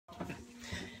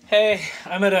Hey,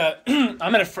 I'm at a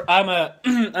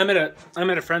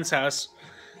friend's house,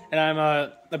 and I'm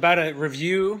about to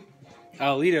review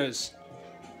Ledos.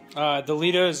 The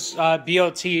Ledos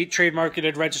BLT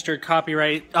trademarked, registered,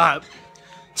 copyright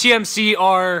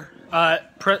TMCR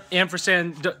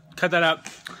ampersand. Cut that out.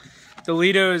 The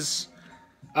Ledos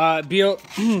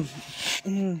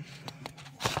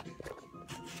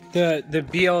the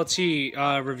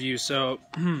BLT review. So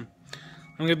I'm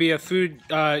gonna be a food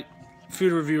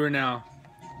reviewer now.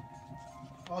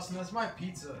 Austin, that's my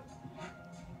pizza.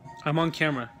 I'm on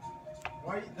camera.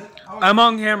 Why? I'm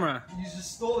on camera. You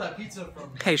just stole that pizza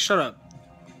from me. Hey, shut up.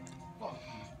 Fuck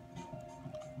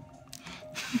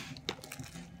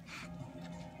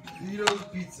you.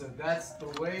 Ledos pizza. That's the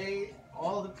way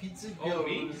all the pizza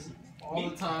goes. All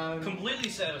the time. Completely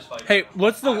satisfied. Hey,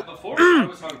 what's the... Before, I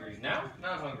was hungry. Now,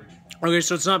 not hungry. Okay,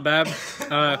 so it's not bad.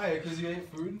 Why? Because you ate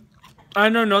food? I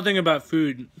know nothing about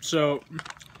food, so...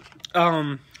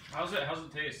 How's it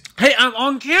taste? Hey, I'm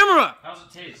on camera! How's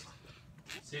it taste?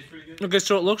 Tastes pretty good? Okay,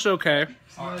 so it looks okay.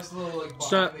 It's a nice little, like, behind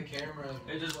So- the camera.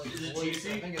 Is it voice.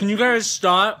 juicy? Can you guys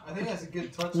stop? I think that's a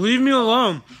good touch. Leave me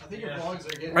alone. I think your vlogs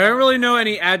are getting... I don't really know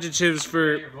any adjectives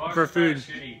Your vlogs for are kinda food.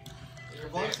 shitty. Your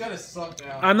vlogs gotta suck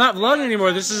now. I'm not vlogging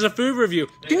anymore. This is a food review.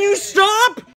 Can you stop?